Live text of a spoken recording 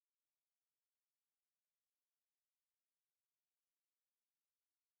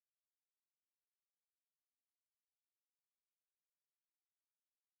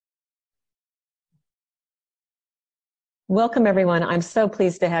Welcome, everyone. I'm so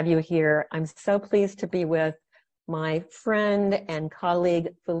pleased to have you here. I'm so pleased to be with my friend and colleague,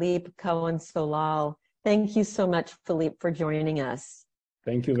 Philippe Cohen Solal. Thank you so much, Philippe, for joining us.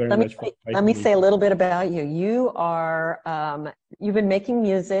 Thank you very much for Let inviting me me. say a little bit about you. You've been making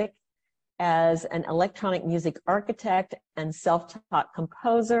music as an electronic music architect and self-taught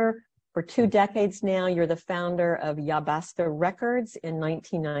composer for 2 decades now. You're the founder of Yabasta Records in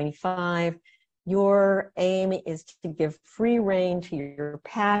 1995. Your aim is to give free rein to your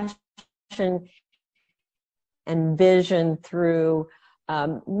passion and vision through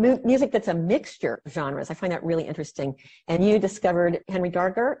music that's a mixture of genres. I find that really interesting. And you discovered Henry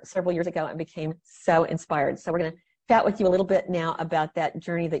Darger several years ago and became so inspired. So we're going to chat with you a little bit now about that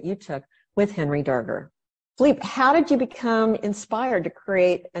journey that you took with Henry Darger. Philippe, how did you become inspired to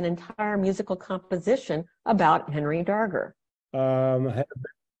create an entire musical composition about Henry Darger?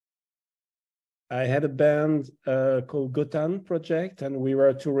 I had a band called Gotan Project, and we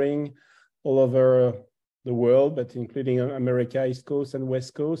were touring all over the world, but including America, East Coast and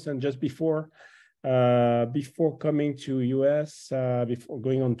West Coast. And just before coming to US, before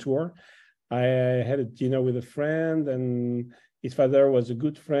going on tour, I had a dinner with a friend, and his father was a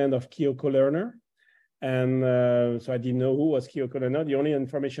good friend of Kyoko Lerner. And so I didn't know who was Kyoko Lerner. The only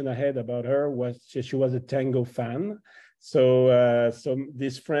information I had about her was she was a tango fan. So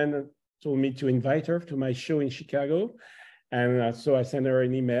this friend told me to invite her to my show in Chicago. And so I sent her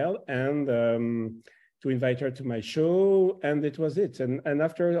an email and to invite her to my show, and it was it. And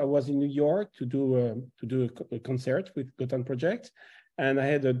after I was in New York to do a concert with Gotan Project, and I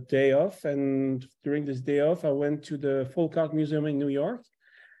had a day off. And during this day off, I went to the Folk Art Museum in New York,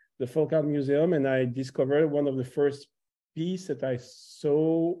 the Folk Art Museum, and I discovered one of the first pieces that I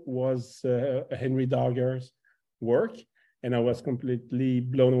saw was Henry Darger's work. And I was completely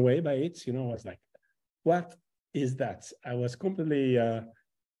blown away by it. You know, I was like, what is that? I was completely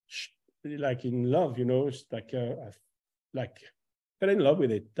like in love, you know, like fell in love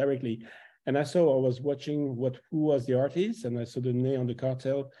with it directly. And I was watching who was the artist, and I saw the name on the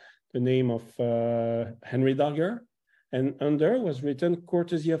cartel, the name of Henry Darger, and under was written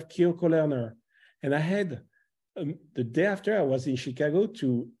courtesy of Kyoko Lerner. And I had the day after I was in Chicago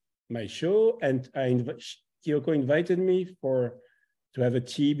to my show, and Kyoko invited me to have a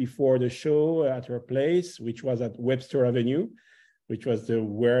tea before the show at her place, which was at Webster Avenue, which was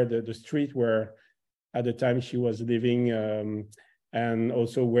the street where at the time she was living, and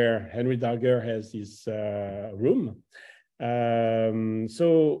also where Henry Darger has his room.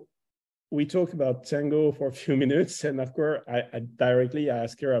 So we talked about tango for a few minutes, and of course I directly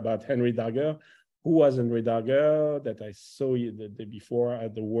asked her about Henry Darger. Who was Henry Darger, that I saw the day before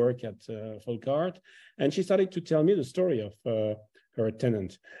at the work at Folk Art. And she started to tell me the story of her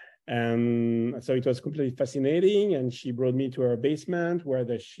tenant. And so it was completely fascinating. And she brought me to her basement where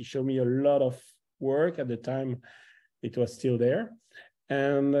she showed me a lot of work. At the time, it was still there.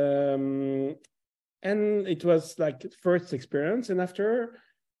 And it was like first experience. And after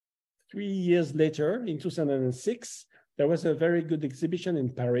 3 years later, in 2006, there was a very good exhibition in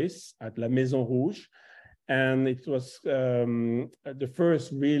Paris at La Maison Rouge, and it was the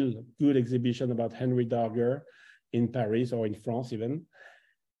first real good exhibition about Henry Darger in Paris, or in France even.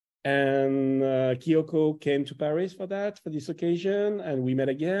 And Kyoko came to Paris for this occasion, and we met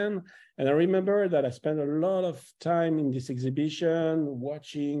again. And I remember that I spent a lot of time in this exhibition,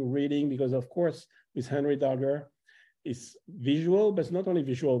 watching, reading, because of course, with Henry Darger, it's visual, but it's not only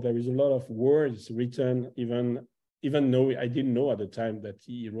visual. There is a lot of words written, even though I didn't know at the time that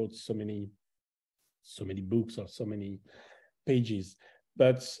he wrote so many books or so many pages.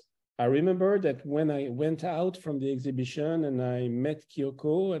 But I remember that when I went out from the exhibition and I met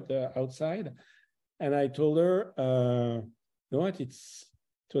Kyoko at the outside, and I told her, you know what, it's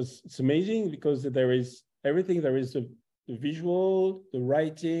amazing because there is everything. There is the visual, the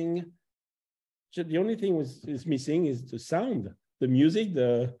writing. The only thing is missing is the sound, the music,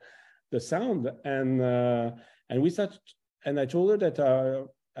 the sound, and we started, and I told her that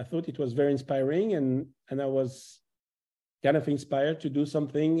I thought it was very inspiring, and I was kind of inspired to do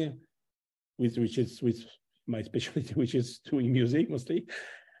something with my specialty, which is doing music mostly.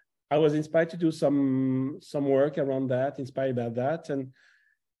 I was inspired to do some work around that, inspired by that, and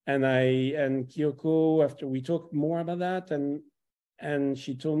Kyoko, after we talked more about that, and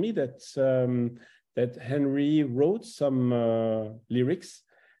she told me that Henry wrote some lyrics,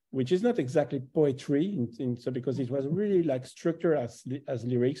 which is not exactly poetry, so because it was really like structured as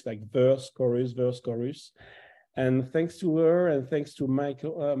lyrics, like verse, chorus. And thanks to her, and thanks to Mike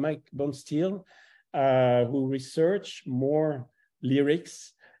Bonesteel, who researched more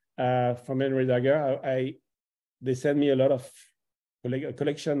lyrics from Henry Darger, they sent me a lot of a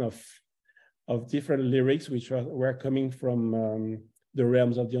collection of different lyrics, which were coming from the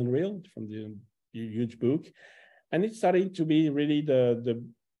realms of the unreal, from the huge book. And it started to be really the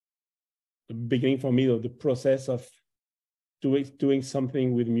beginning for me of the process of doing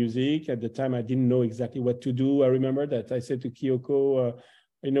something with music. At the time, I didn't know exactly what to do. I remember that I said to Kyoko,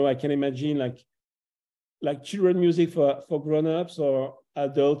 I can imagine like children music for grown-ups or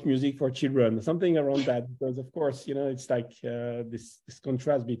adult music for children, something around that. Because of course, it's like this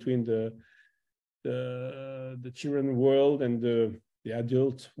contrast between the children world and the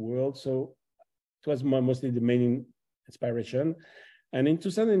adult world. So it was mostly the main inspiration. And in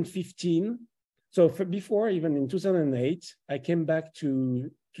 2015, so before, even in 2008, I came back to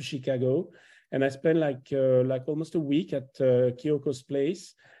Chicago, and I spent like almost a week at Kyoko's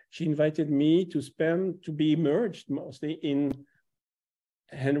place. She invited me to be immersed mostly in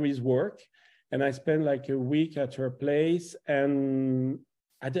Henry's work, and I spent like a week at her place. And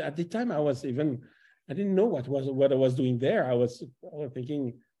at the time, I didn't know what I was doing there. I was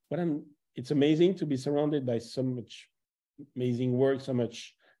thinking, it's amazing to be surrounded by so much amazing work,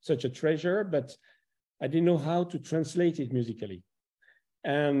 such a treasure, but I didn't know how to translate it musically.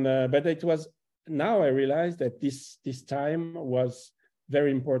 And but it was, now I realized that this time was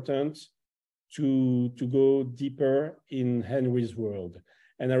very important to go deeper in Henry's world.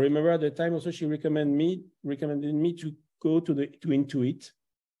 And I remember at the time also she recommended me to go to Intuit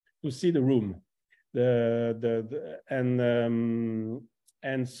to see the room,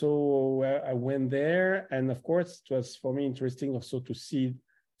 and so I went there, and of course it was for me interesting also to see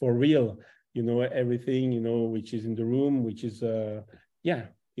for real, everything, which is in the room, which is the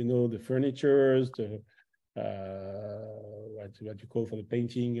furnitures, what you call for the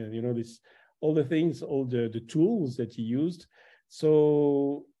painting, all the things, all the tools that he used.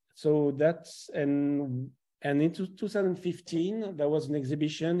 So that's, and in 2015, there was an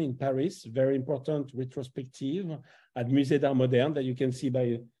exhibition in Paris, very important retrospective at Musée d'Art Moderne that you can see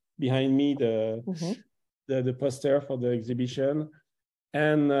behind me, the poster for the exhibition.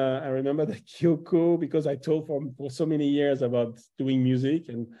 And I remember that Kyoko, because I told for so many years about doing music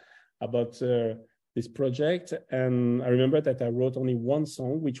and about this project, and I remember that I wrote only one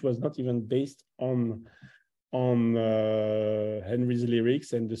song, which was not even based on Henry's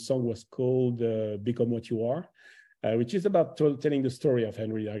lyrics, and the song was called "Become What You Are," which is about telling the story of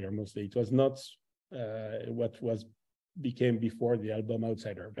Henry Darger mostly. It was not what became before the album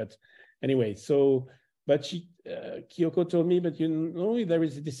Outsider, but anyway. But Kyoko told me, but there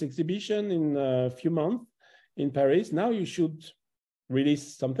is this exhibition in a few months in Paris. Now you should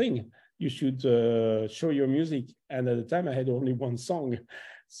release something. You should show your music. And at the time, I had only one song.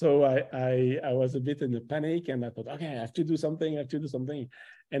 So I was a bit in a panic, and I thought, okay, I have to do something.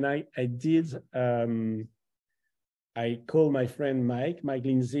 And I did. I called my friend Mike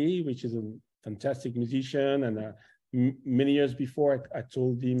Lindsay, which is a fantastic musician, and many years before, I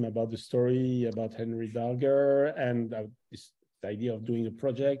told him about the story about Henry Darger and this idea of doing a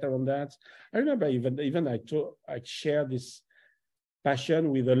project around that. I remember even I shared this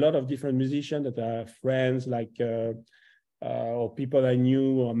passion with a lot of different musicians that are friends, like or people I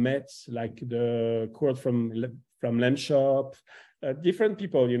knew or met, like the Kurt from Lamb Shop, different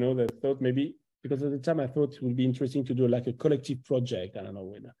people, that thought maybe, because at the time I thought it would be interesting to do like a collective project. I don't know,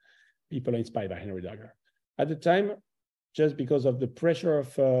 when people are inspired by Henry Darger. At the time, just because of the pressure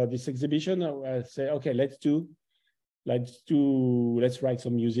of this exhibition, I say, okay, let's write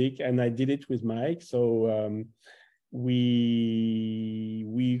some music, and I did it with Mike. So we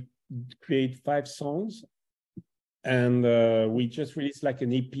create 5 songs, and we just released like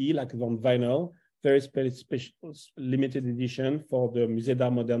an EP, like on vinyl, very special limited edition for the Musée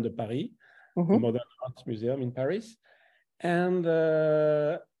d'Art Moderne de Paris, the Modern Art Museum in Paris, and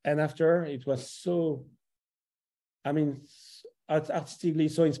after it was so, artistically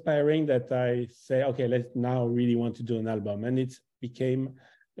so inspiring that I say, okay, let's now really want to do an album. And it became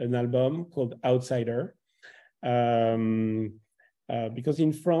an album called Outsider. Because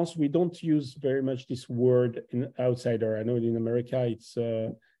in France, we don't use very much this word in outsider. I know in America, it's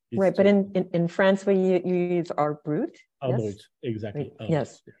right, but in France, you use art brut. Art brut, exactly.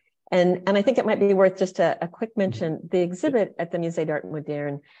 Yes. And I think it might be worth just a quick mention. The exhibit at the Musée d'Art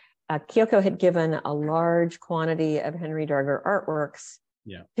Moderne, Kyoko had given a large quantity of Henry Darger artworks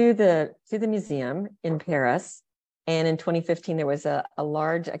to the museum in Paris. And in 2015, there was a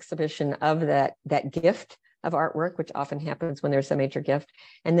large exhibition of that gift of artwork, which often happens when there's a major gift.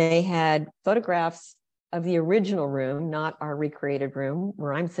 And they had photographs of the original room, not our recreated room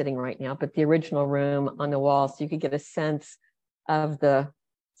where I'm sitting right now, but the original room on the wall. So you could get a sense of the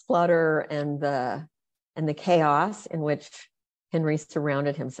clutter and the and the chaos in which Henry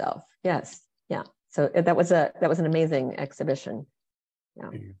surrounded himself. Yes, yeah. So that was an amazing exhibition.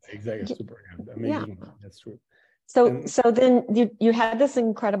 Yeah, exactly. Super amazing. Yeah. That's true. So then you had this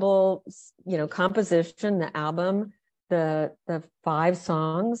incredible, composition, the album, the 5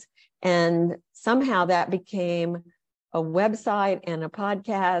 songs, and somehow that became a website and a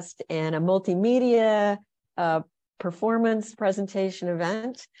podcast and a multimedia performance presentation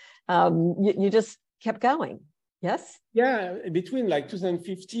event. You just kept going. Yes. Yeah, between like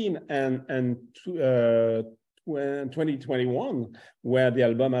 2015 and 2021, where the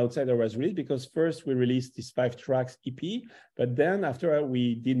album Outsider was released, because first we released this 5 tracks EP, but then after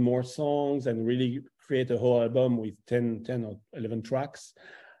we did more songs and really create a whole album with 10 or 11 tracks.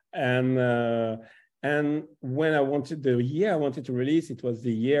 And when I wanted to release, it was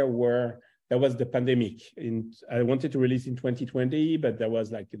the year where there was the pandemic. I wanted to release in 2020, but there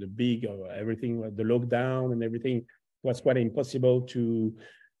was like the big everything, the lockdown and everything. It was quite impossible to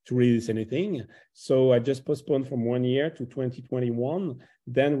release anything. So I just postponed from 1 year to 2021.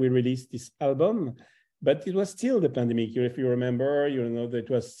 Then we released this album, but it was still the pandemic. If you remember, that it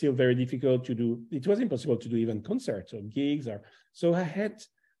was still very difficult to do. It was impossible to do even concerts or gigs. So I had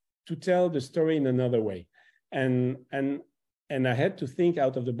to tell the story in another way. And I had to think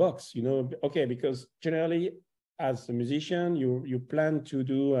out of the box, okay, because generally as a musician, you plan to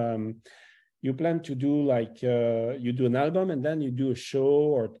do like you do an album and then you do a show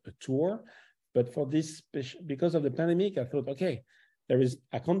or a tour. But for this, because of the pandemic, I thought, okay,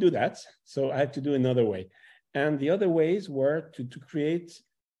 I can't do that. So I had to do another way. And the other ways were to create,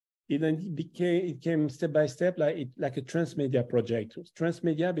 it came step by step, like a transmedia project.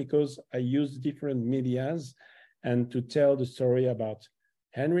 Transmedia because I used different medias and to tell the story about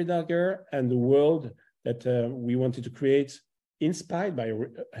Henry Darger and the world that we wanted to create, inspired by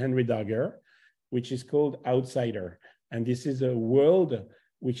Henry Darger, which is called Outsider. And this is a world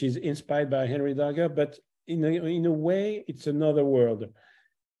which is inspired by Henry Darger, but in a way, it's another world.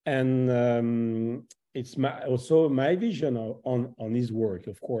 And it's also my vision on his work,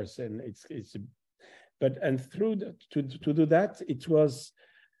 of course. And to do that, it was,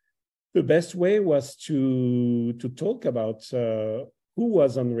 the best way was to talk about who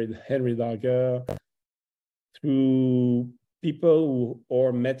was Henry Darger through people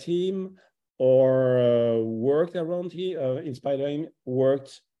who met him or worked around him, inspired him,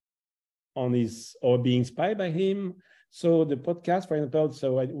 worked on his, or be inspired by him. So the podcast, for example,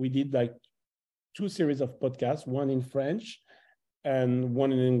 we did like 2 series of podcasts, one in French and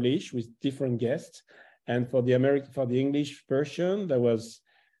one in English with different guests. And for the English version, there was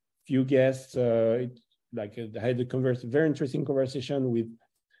few guests. I had a very interesting conversation with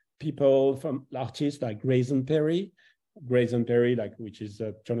people from artists like Grayson Perry, which is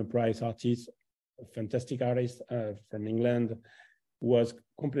a Turner Prize artist, a fantastic artist from England, was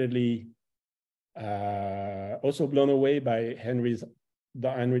completely also blown away by Henry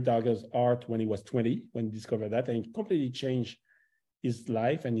Darger's art when he was 20, when he discovered that, and it completely changed his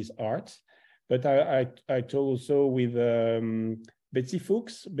life and his art. But I talked also with Betsy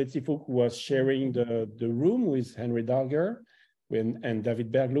Fuchs. Betsy Fuchs was sharing the room with Henry Darger and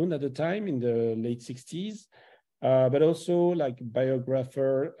David Berglund at the time in the late 60s. But also like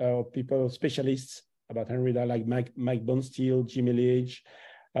biographer, people, specialists about Henry Darger, like Mike Bonesteel, Jimmy Leach,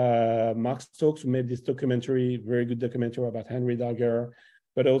 Mark Stokes, who made this documentary, very good documentary about Henry Darger.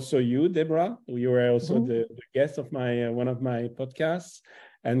 But also you, Debra, you were also the guest of one of my podcasts,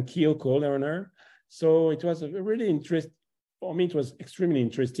 and Keo Kohlerner. So it was a really interesting, for me, it was extremely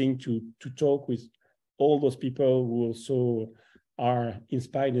interesting to talk with all those people who also are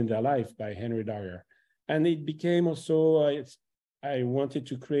inspired in their life by Henry Darger. And it became also, I wanted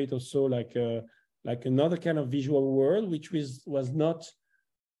to create also like another kind of visual world, which was not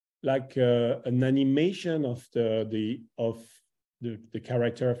like an animation of the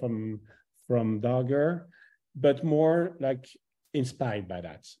character from Darger, but more like inspired by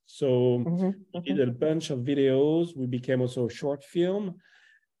that. So we did a bunch of videos. We became also a short film,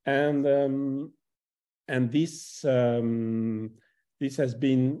 and this has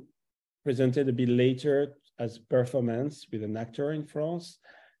been presented a bit later as performance with an actor in France,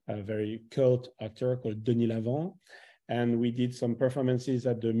 a very cult actor called Denis Lavant. And we did some performances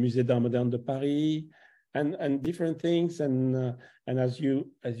at the Musée d'Art Moderne de Paris and different things. And as you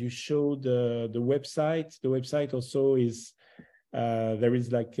showed the website also is, there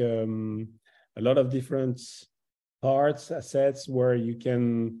is like a lot of different parts, assets where you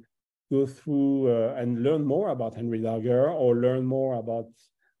can go through and learn more about Henry Darger, or learn more about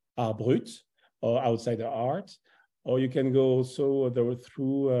Art Brut or Outsider Art, or you can go also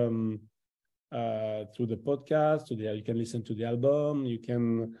through through the podcast. You can listen to the album. You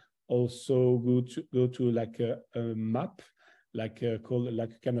can also go to like a map, called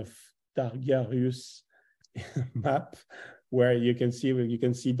like kind of Darger map, where you can see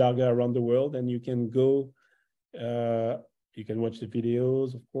Darger around the world, and you can go. You can watch the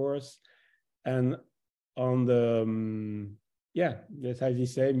videos, of course, and on the that's as you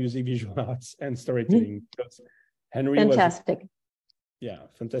say, music, visual arts, and storytelling. Because Henry fantastic.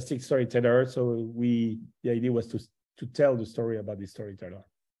 Fantastic storyteller. So the idea was to tell the story about this storyteller.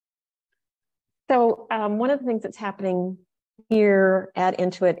 So one of the things that's happening here at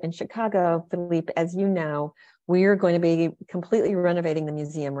Intuit in Chicago, Philippe, as you know, we're going to be completely renovating the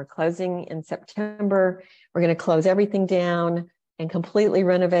museum. We're closing in September. We're going to close everything down and completely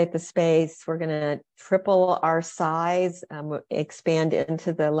renovate the space. We're going to triple our size, expand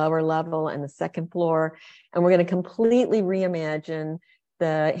into the lower level and the second floor. And we're going to completely reimagine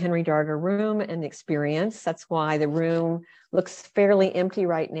the Henry Darger room and experience. That's why the room looks fairly empty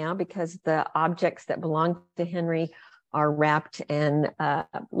right now, because the objects that belong to Henry are wrapped and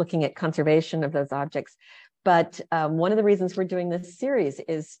looking at conservation of those objects. But one of the reasons we're doing this series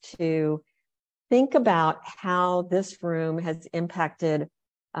is to think about how this room has impacted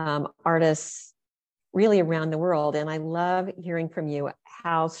artists really around the world. And I love hearing from you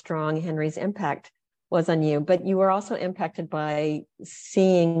how strong Henry's impact was on you. But you were also impacted by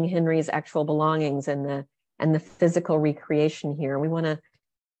seeing Henry's actual belongings and the physical recreation here. We want to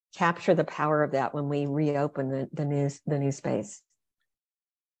capture the power of that when we reopen the new space.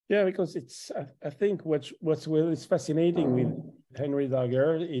 Yeah, because I think what's really fascinating with Henry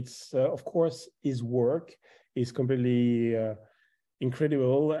Darger, it's of course his work is completely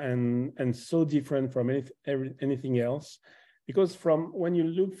incredible and so different from anything else. Because when you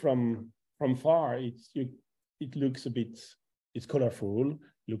look from far, it looks it's colorful,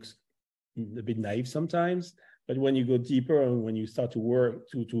 looks a bit naive sometimes. But when you go deeper and when you start to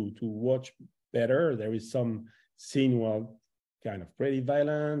watch better, there is some scene where kind of pretty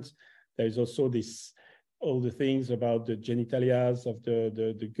violent. There is also all the things about the genitalias of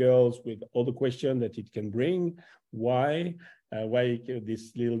the girls, with all the questions that it can bring. Why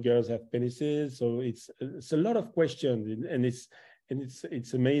these little girls have penises? So it's a lot of questions, and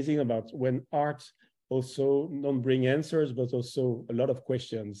it's amazing about when art also don't bring answers, but also a lot of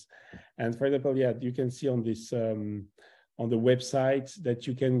questions. And for example, you can see on this on the website that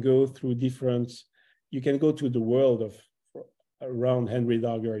you can go through you can go to the world of around Henry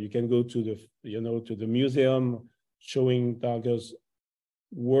Darger. You can go to the museum showing Darger's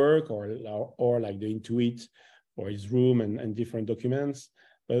work, or like the Intuit or his room and different documents.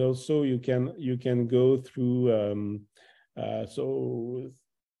 But also you can go through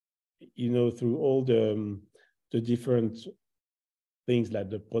through all the different things like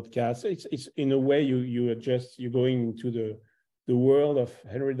the podcast. It's in a way you're going into the world of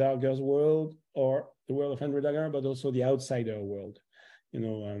Henry Darger's world, or the world of Henry Darger, but also the outsider world,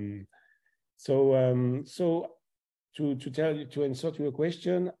 So to answer to your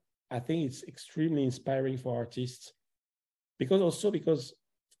question, I think it's extremely inspiring for artists, because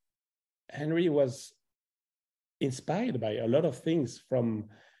Henry was inspired by a lot of things from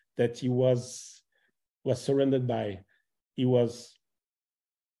that he was surrounded by. He was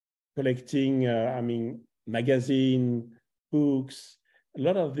collecting, magazine, books, a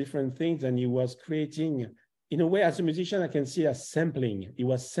lot of different things, and he was creating, in a way, as a musician, I can see as sampling. He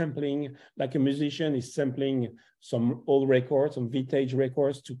was sampling, like a musician is sampling some old records, some vintage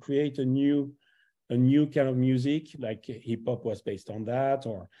records, to create a new kind of music, like hip hop was based on that,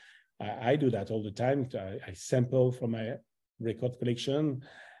 or I do that all the time. I sample from my record collection.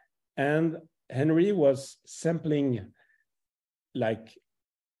 And Henry was sampling like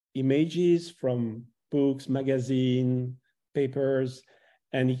images from books, magazine, papers,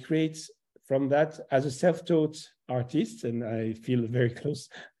 and he creates from that as a self-taught artist. And I feel very close,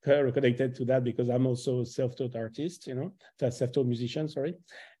 connected to that, because I'm also a self-taught artist, a self-taught musician, sorry.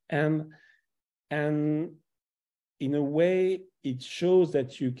 And in a way, it shows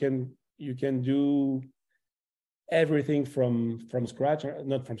that you can do everything from scratch, or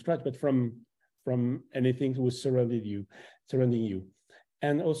not from scratch, but from anything that was surrounding you.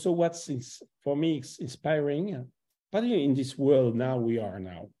 And also for me, it's inspiring, particularly in this world we are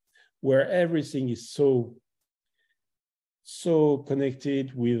now, where everything is so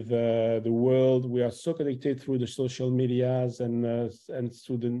connected with the world. We are so connected through the social medias and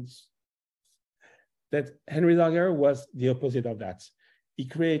students, that Henry Darger was the opposite of that. He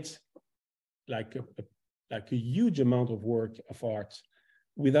creates like a huge amount of work of art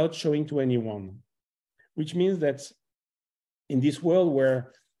without showing to anyone, which means that in this world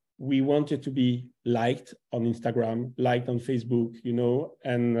where we wanted to be liked on Instagram, liked on Facebook, you know,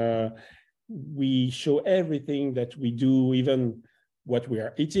 and we show everything that we do, even what we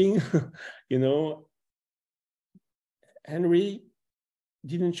are eating, you know. Henry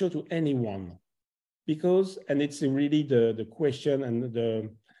didn't show to anyone because, and it's really the question and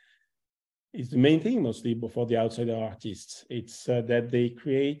it's the main thing mostly for the outsider artists. It's that they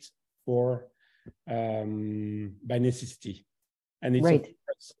create for by necessity, and it's right.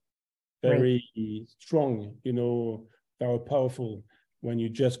 very strong, you know, very powerful when you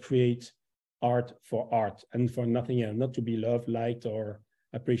just create art for art and for nothing else, not to be loved, liked, or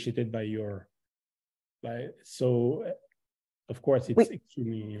appreciated by your. So, of course, it's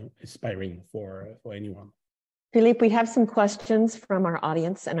extremely inspiring for anyone. Philippe, we have some questions from our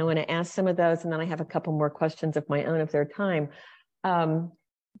audience, and I want to ask some of those, and then I have a couple more questions of my own if there's time.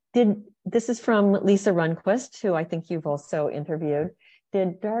 This is from Lisa Runquist, who I think you've also interviewed.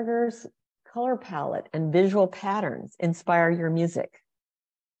 Did Darger's color palette and visual patterns inspire your music?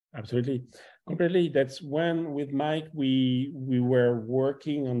 Absolutely, completely. That's when with Mike we were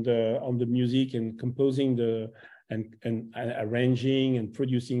working on the music and composing and arranging and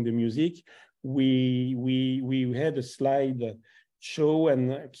producing the music. We had a slide show,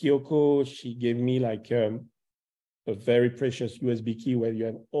 and Kyoko, she gave me like a very precious USB key where you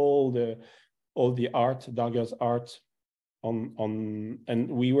have all the art, Darger's art on, and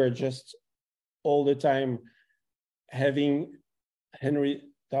we were just all the time having Henry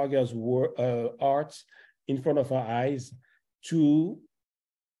Darger's art in front of our eyes to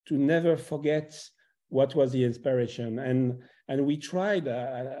never forget what was the inspiration. And we tried,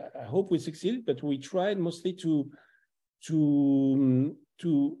 I hope we succeeded, but we tried mostly to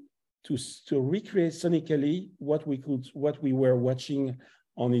recreate sonically what we were watching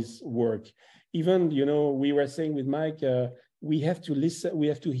on his work. Even, you know, we were saying with Mike, we have to listen, we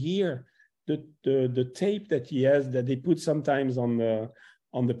have to hear the tape that he has, that they put sometimes on the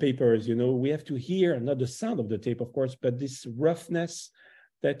papers, you know. We have to hear, not the sound of the tape, of course, but this roughness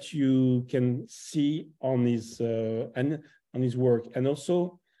that you can see on his on his work, and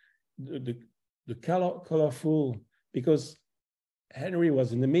also the colorful, because Henry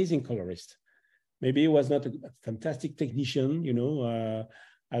was an amazing colorist. Maybe he was not a fantastic technician, you know,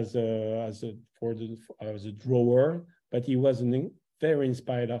 as a drawer, but he was a very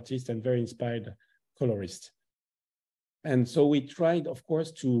inspired artist and very inspired colorist. And so we tried, of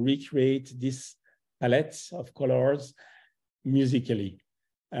course, to recreate this palette of colors musically.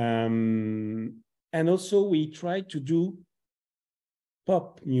 And also we tried to do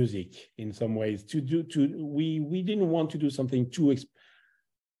pop music in some ways. We didn't want to do something too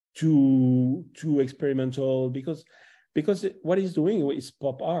experimental, because what he's doing is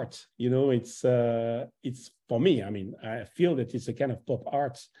pop art. You know, it's for me, I mean, I feel that it's a kind of pop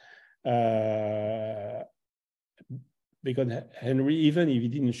art. Because Henry, even if he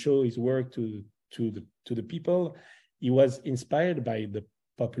didn't show his work to the people, he was inspired by the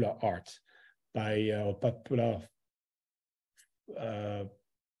popular art, by popular,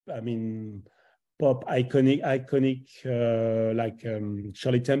 I mean, pop iconic like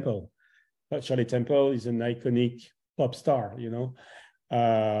Shirley Temple. But Shirley Temple is an iconic pop star, you know.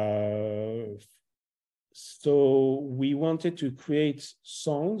 So we wanted to create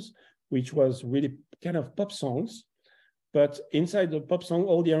songs which was really kind of pop songs. But inside the pop song,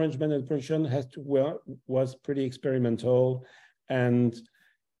 all the arrangement and production was pretty experimental, and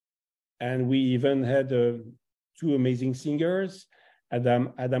we even had two amazing singers,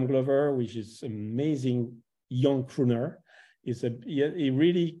 Adam Glover, which is amazing young crooner. He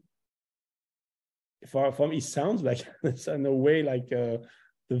really, from he sounds like it's in a way like the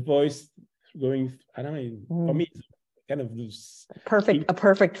voice going. I don't know. For me, it's kind of a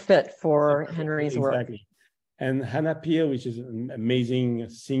perfect fit for Henry's work. Exactly. And Hannah Peel, which is an amazing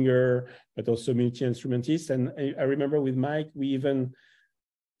singer, but also multi-instrumentist. And I remember with Mike,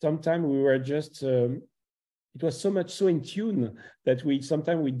 sometimes we were just, it was so in tune that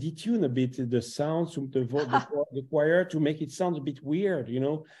sometimes we detune a bit the sounds of the choir to make it sound a bit weird, you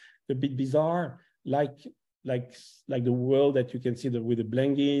know, a bit bizarre, like the world that you can see with the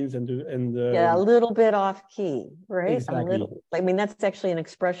blangins and yeah, a little bit off key, right? Exactly. A little. I mean, that's actually an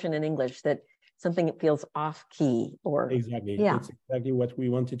expression in English, that something that feels off key, or exactly. Yeah, it's exactly what we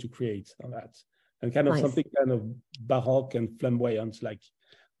wanted to create on that, and kind of nice. Something kind of baroque and flamboyant, like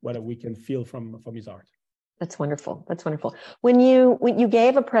what we can feel from his art. That's wonderful. That's wonderful. When you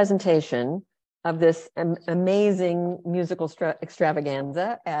gave a presentation of this amazing musical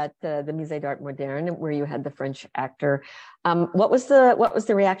extravaganza at the Musée d'Art Moderne, where you had the French actor, what was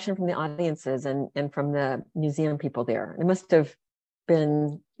the reaction from the audiences and from the museum people there? It must have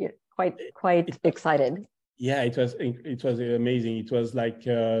been quite excited. Yeah, it was amazing. It was like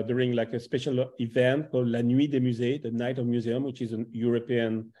during like a special event called La Nuit des Musées, the Night of Museum, which is a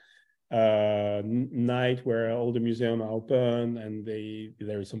European night where all the museums are open and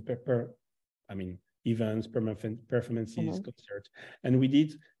there is some events, performances, concerts, and we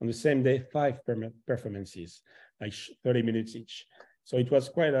did on the same day 5 performances, like 30 minutes each. So it was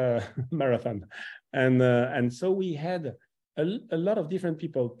quite a marathon, and so we had a lot of different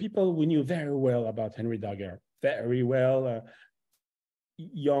people we knew very well about Henry Darger, very well,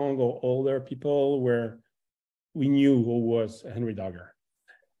 young or older people where we knew who was Henry Darger.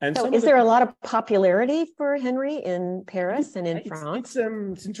 And so is there a lot of popularity for Henry in Paris and in France? It's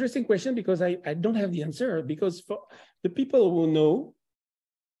an interesting question because I don't have the answer, because for the people who know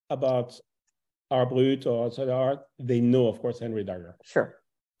about art brut or outside art, they know, of course, Henry Darger. Sure.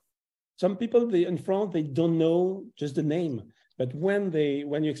 Some people in France, they don't know just the name, but when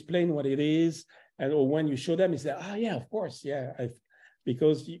you explain what it is, or when you show them, they say, yeah, of course, yeah.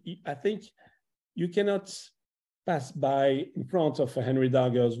 Because I think you cannot pass by in front of Henry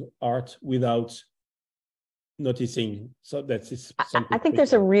Darger's art without noticing. So that's something. I think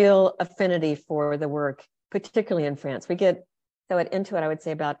there's a real affinity for the work, particularly in France. We get, so at Intuit, I would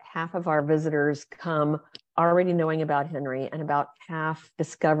say about half of our visitors come already knowing about Henry, and about half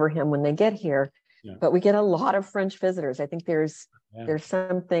discover him when they get here. Yeah. But we get a lot of French visitors. I think there's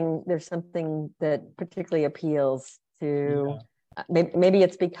something that particularly appeals to, maybe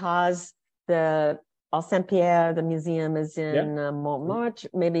it's because the Saint-Pierre, the museum is in Montmartre.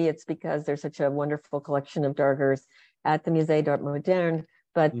 Maybe it's because there's such a wonderful collection of Dargers at the Musée d'Art Moderne.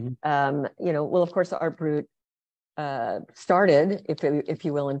 But, well, of course, Art Brut started, if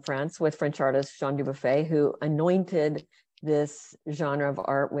you will, in France with French artist Jean Dubuffet, who anointed this genre of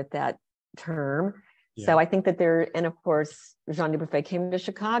art with that term. Yeah. So I think that and of course, Jean Dubuffet came to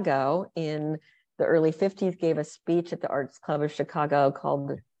Chicago in the early 50s, gave a speech at the Arts Club of Chicago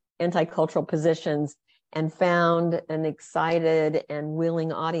called Anti-Cultural Positions, and found an excited and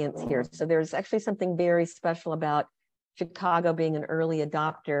willing audience here. So there's actually something very special about Chicago being an early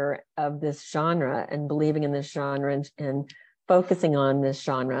adopter of this genre and believing in this genre and focusing on this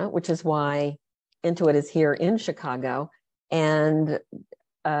genre, which is why Intuit is here in Chicago, and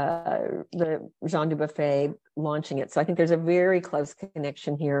the Jean Dubuffet launching it. So I think there's a very close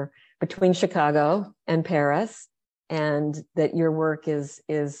connection here between Chicago and Paris, and that your work is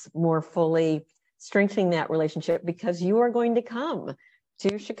more fully strengthening that relationship because you are going to come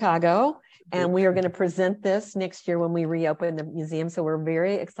to Chicago, and we are going to present this next year when we reopen the museum. So we're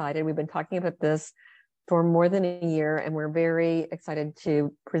very excited. We've been talking about this for more than a year, and we're very excited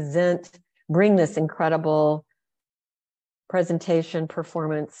to bring this incredible presentation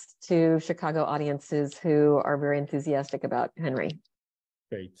performance to Chicago audiences who are very enthusiastic about Henry.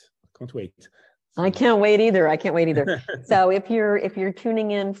 Great. Can't wait. I can't wait either. So if you're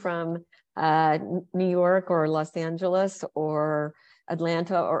tuning in from New York or Los Angeles or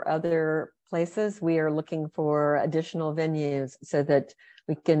Atlanta or other places, we are looking for additional venues so that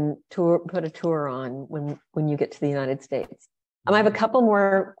we can put a tour on when you get to the United States. I have a couple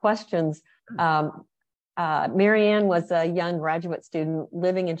more questions. Marianne was a young graduate student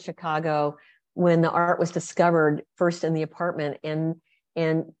living in Chicago when the art was discovered first in the apartment,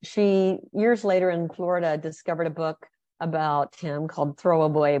 and she, years later in Florida, discovered a book about him called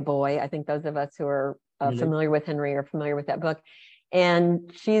Throwaway Boy. I think those of us who are familiar with Henry are familiar with that book. And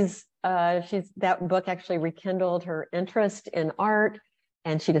that book actually rekindled her interest in art,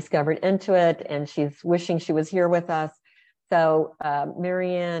 and she discovered Intuit, and she's wishing she was here with us. So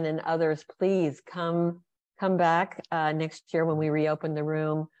Marianne and others, please come back next year when we reopen the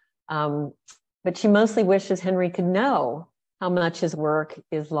room. But she mostly wishes Henry could know how much his work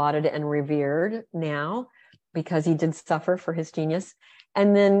is lauded and revered now, because he did suffer for his genius.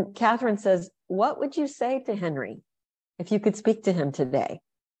 And then Catherine says, what would you say to Henry if you could speak to him today?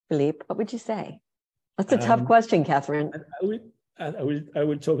 Philippe, what would you say? That's a tough question, Catherine. I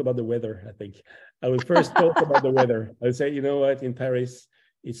will talk about the weather, I think. I will first talk about the weather. I would say, you know what, in Paris,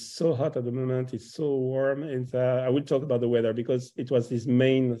 it's so hot at the moment, it's so warm. And I will talk about the weather because it was his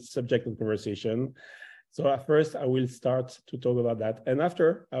main subject of conversation. So at first, I will start to talk about that. And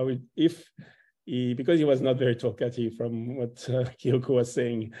after, I will, because he was not very talkative from what Kyoko was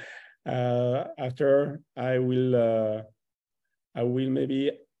saying, after I will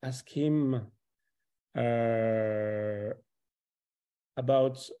maybe ask him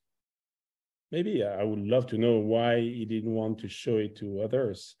about, maybe I would love to know why he didn't want to show it to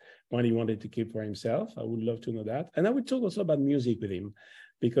others, why he wanted to keep for himself. I would love to know that. And I would talk also about music with him,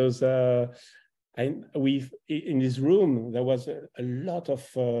 because in this room there was a lot of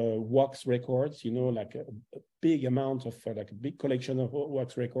wax records, like a big amount of like a big collection of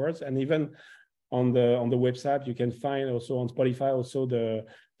wax records, and even on the website you can find also on Spotify also the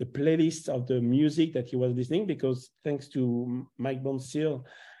playlist of the music that he was listening, because thanks to Mike Bonsil,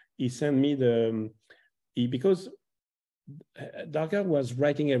 he sent me because Darger was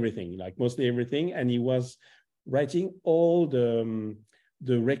writing everything, like mostly everything, and he was writing all the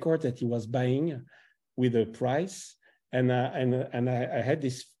record that he was buying with a price, and I had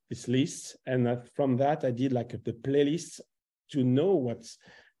this list, and from that I did like the playlist to know what's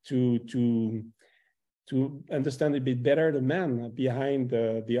to understand a bit better the man behind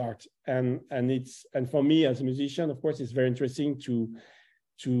the art, and for me as a musician, of course, it's very interesting to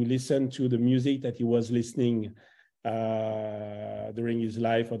listen to the music that he was listening during his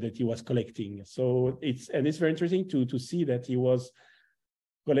life, or that he was collecting. So it's very interesting to see that he was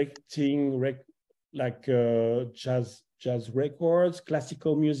collecting jazz records,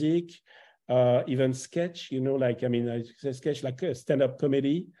 classical music, even sketch, like, I say sketch like a stand-up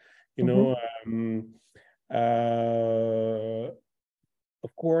comedy,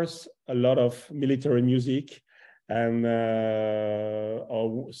 of course, a lot of military music, and a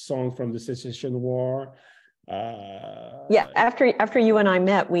song from the Secession War. Yeah, after you and I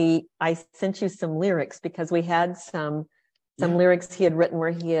met, I sent you some lyrics, because we had some lyrics he had written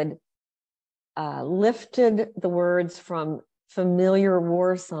where he had lifted the words from familiar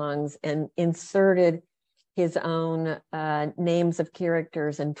war songs and inserted his own names of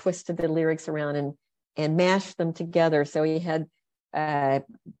characters and twisted the lyrics around and mashed them together. So he had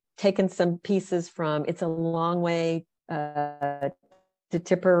taken some pieces from "It's a Long Way to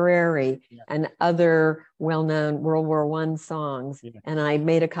Tipperary" and other well-known World War I songs. And I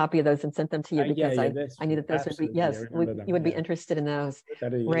made a copy of those and sent them to you, because I knew that those would be, you would be interested in those.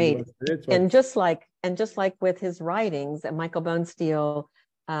 Great. And just like with his writings, and Michael Bonesteel,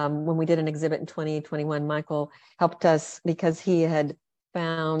 when we did an exhibit in 2021, Michael helped us because he had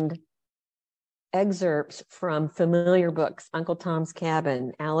found excerpts from familiar books, Uncle Tom's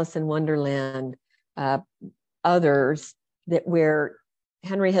Cabin, Alice in Wonderland, others, that where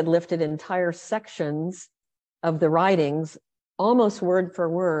Henry had lifted entire sections of the writings, almost word for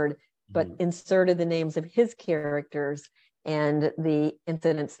word, but inserted the names of his characters and the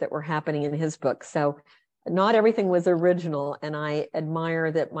incidents that were happening in his book. So not everything was original, and I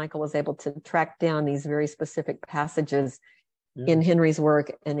admire that Michael was able to track down these very specific passages in Henry's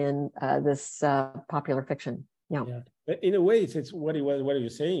work and in this popular fiction. In a way, it's what you're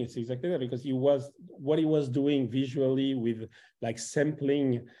saying. It's exactly that, because what he was doing visually with like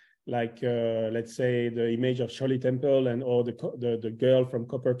sampling, like let's say the image of Shirley Temple or the girl from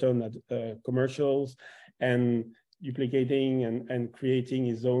Copperton commercials, and duplicating and creating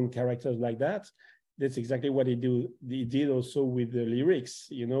his own characters like that. That's exactly what he did also with the lyrics.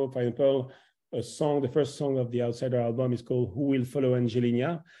 For example, the first song of the Outsider album is called "Who Will Follow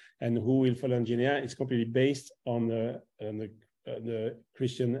Angelina," and "Who Will Follow Angelina" is completely based on the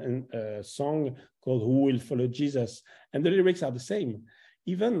Christian song called "Who Will Follow Jesus," and the lyrics are the same.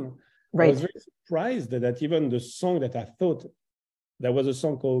 Even I was very surprised that even the song that I thought, there was a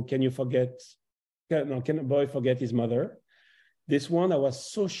song called "Can a Boy Forget His Mother?" This one, I was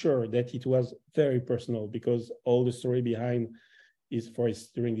so sure that it was very personal, because all the story behind is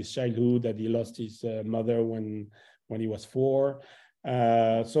during his childhood, that he lost his mother when he was 4.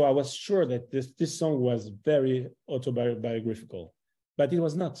 So I was sure that this song was very autobiographical, but it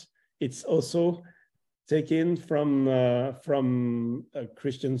was not. It's also taken from a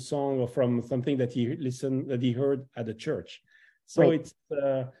Christian song, or from something that he heard at the church. So it's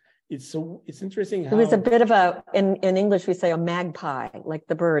interesting how it was a bit of in English we say a magpie, like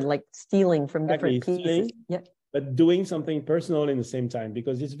the bird, like stealing from different pieces. But doing something personal in the same time,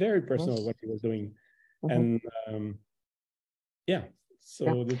 because it's very personal what he was doing. And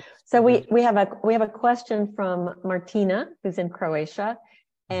so we have a question from Martina, who's in Croatia,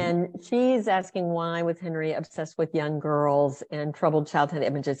 and she's asking why was Henry obsessed with young girls and troubled childhood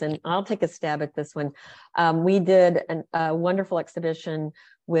images. And I'll take a stab at this one. We did a wonderful exhibition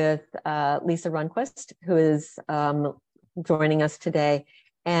with Lisa Runquist, who is joining us today,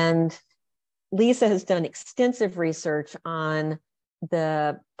 and Lisa has done extensive research on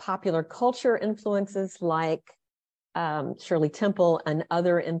the popular culture influences like Shirley Temple and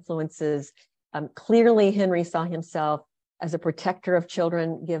other influences. Clearly, Henry saw himself as a protector of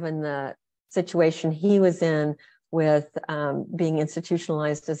children, given the situation he was in with being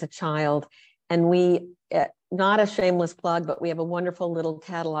institutionalized as a child. And we, not a shameless plug, but we have a wonderful little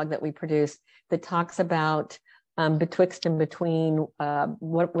catalog that we produced that talks about betwixt and between,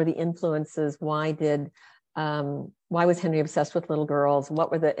 what were the influences? Why was Henry obsessed with little girls?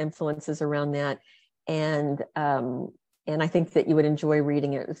 What were the influences around that? And I think that you would enjoy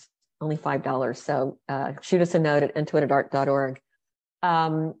reading it. It's only $5. So shoot us a note at intuit@art.org.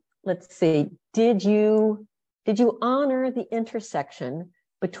 Let's see. Did you honor the intersection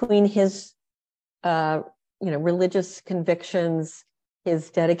between his religious convictions,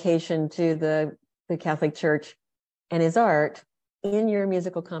 his dedication to the Catholic Church, and his art in your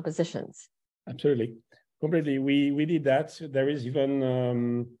musical compositions? Absolutely. Completely. We did that. There is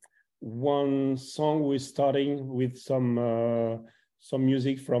even one song we're starting with some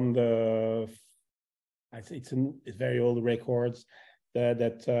music from it's very old records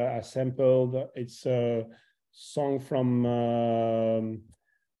that are sampled. It's a song from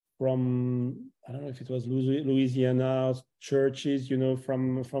I don't know if it was Louisiana churches,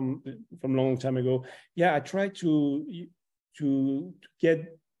 from long time ago. Yeah, I tried to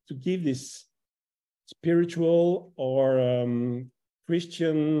give this spiritual or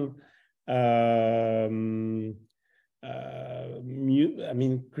Christian,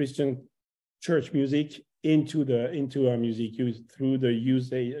 Christian church music into our music.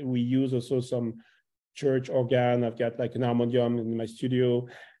 We use also some church organ. I've got like an harmonium in my studio,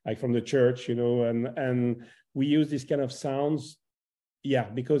 like from the church, and we use this kind of sounds,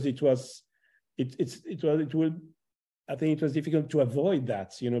 because I think it was difficult to avoid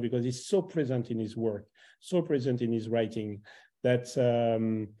that, because it's so present in his work, so present in his writing that,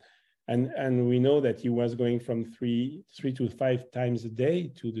 and we know that he was going from three to 5 times a day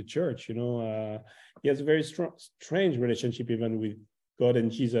to the church. He has a very strange relationship even with God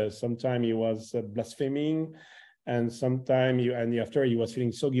and Jesus. Sometimes he was blaspheming, and sometimes after he was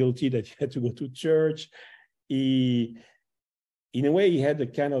feeling so guilty that he had to go to church. In a way, he had a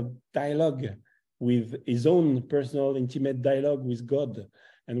kind of dialogue with his own personal, intimate dialogue with God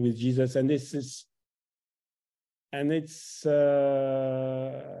and with Jesus, and it's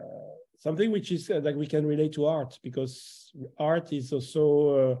something which is like we can relate to art, because art is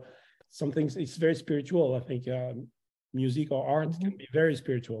also something. It's very spiritual. I think music or art can be very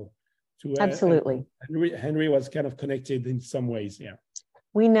spiritual. Absolutely. Henry was kind of connected in some ways. Yeah.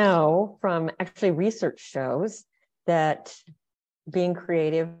 We know from actually research shows that being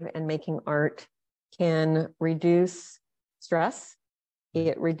creative and making art can reduce stress.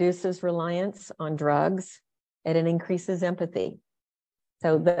 It reduces reliance on drugs, and it increases empathy.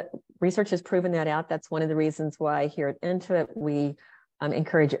 So the research has proven that out. That's one of the reasons why here at Intuit, we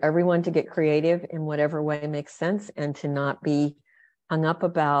encourage everyone to get creative in whatever way makes sense, and to not be hung up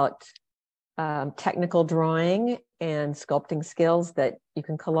about technical drawing and sculpting skills that you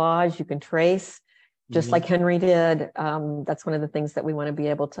can collage, you can trace, just like Henry did. That's one of the things that we want to be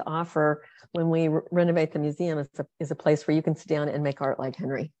able to offer when we renovate the museum, is a place where you can sit down and make art like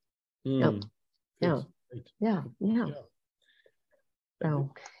Henry. Yeah. So.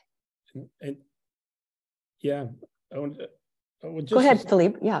 Go ahead,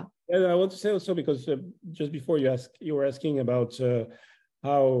 Philippe. Yeah. And I want to say also, because just before you were asking about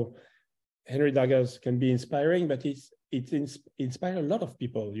how Henry Darger can be inspiring, but it inspired a lot of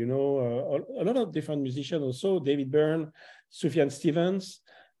people, a lot of different musicians also. David Byrne, Sufjan Stevens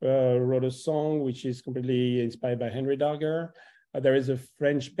wrote a song which is completely inspired by Henry Darger. There is a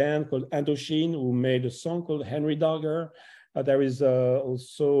French band called Indochine who made a song called Henry Darger. There is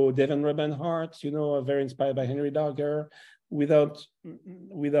also Devon Rebenhart, very inspired by Henry Darger, without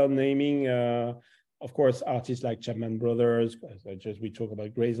naming, of course, artists like Chapman Brothers. We talk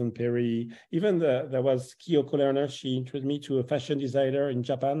about Grayson Perry. Even there was Kyoko Lerner. She introduced me to a fashion designer in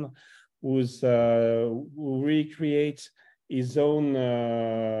Japan who recreates his own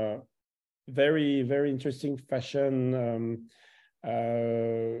very, very interesting fashion,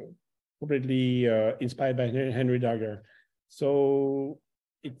 completely inspired by Henry Darger. So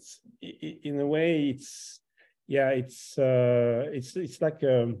it's, in a way, it's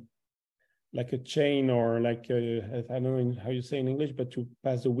like a chain, or like I don't know how you say in English, but to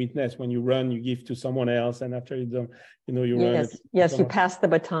pass the witness. When you run, you give to someone else, and after you don't, you run. Yes, you pass the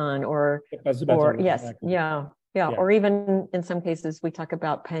baton, or yes, exactly. Yeah. Or even in some cases, we talk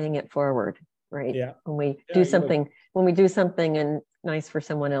about paying it forward, right? Yeah. When we do something and nice for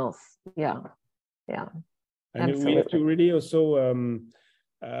someone else. Yeah. And absolutely. We have to really also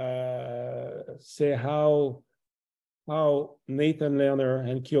say how Nathan Lerner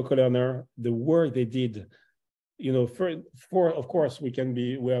and Kyoko Lerner, the work they did, for of course we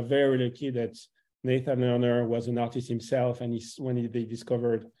are very lucky that Nathan Lerner was an artist himself, and they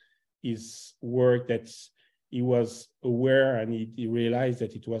discovered his work, that's he was aware and he realized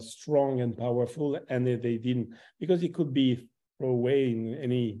that it was strong and powerful, and they didn't, because it could be thrown away in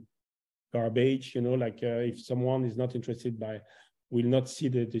any garbage, you know, like if someone is not interested will not see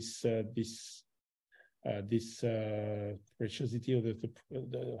this preciosity of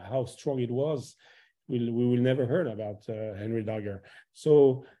how strong it was, we will never heard about Henry Darger.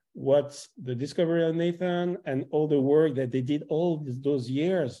 So what's the discovery of Nathan and all the work that they did all those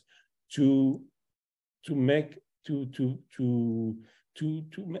years to make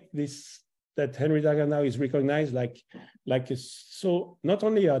this, that Henry Darger now is recognized so not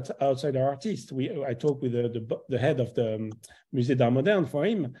only outside artist. I talked with the head of the Musée d'Art Moderne. For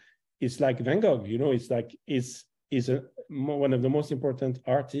him, it's like Van Gogh, you know. It's like is one of the most important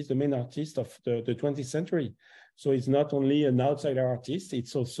artists, the main artist of the 20th century. So it's not only an outsider artist;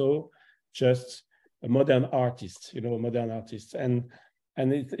 it's also just a modern artist, you know, a modern artist. And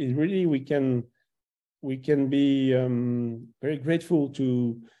it really we can be very grateful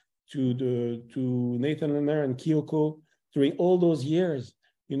to Nathan Lerner and Kyoko during all those years,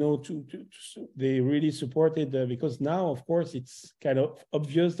 you know, they really supported, because now, of course, it's kind of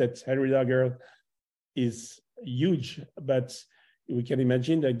obvious that Henry Darger is huge, but we can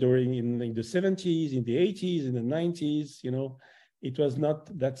imagine that during in the 70s, in the 80s, in the 90s, you know, it was not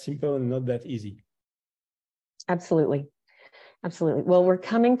that simple and not that easy. Absolutely. Absolutely. Well, we're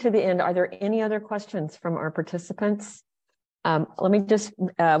coming to the end. Are there any other questions from our participants? Let me just,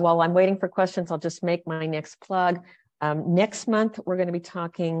 while I'm waiting for questions, I'll just make my next plug. Next month, we're going to be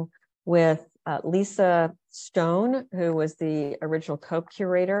talking with Lisa Stone, who was the original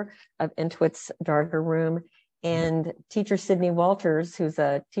co-curator of Intuit's Darger Room, and teacher Sydney Walters, who's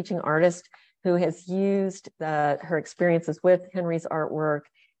a teaching artist who has used her experiences with Henry's artwork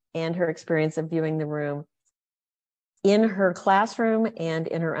and her experience of viewing the room in her classroom and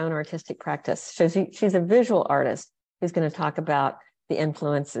in her own artistic practice. So she's a visual artist who's going to talk about the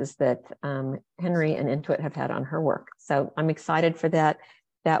influences that Henry and Intuit have had on her work. So I'm excited for that.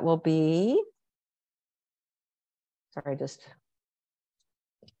 That will be, that'll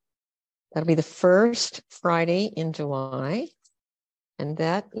be the first Friday in July, and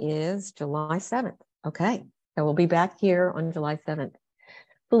that is July 7th. Okay, so we'll be back here on July 7th.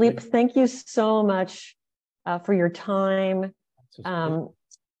 Philippe, thank you so much for your time.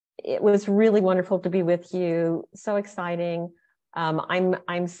 It was really wonderful to be with you. So exciting.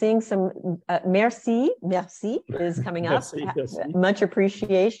 I'm seeing some merci is coming up. Merci. Much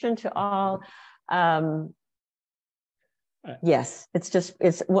appreciation to all. Yes,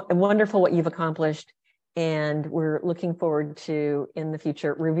 it's wonderful what you've accomplished, and we're looking forward to in the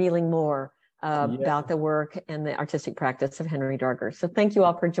future revealing more about the work and the artistic practice of Henry Darger. So thank you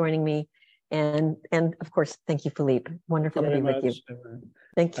all for joining me. And of course, thank you, Philippe. Wonderful to be with you.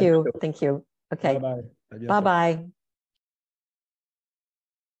 Thank you. Thank you. Okay. Bye-bye. Bye-bye.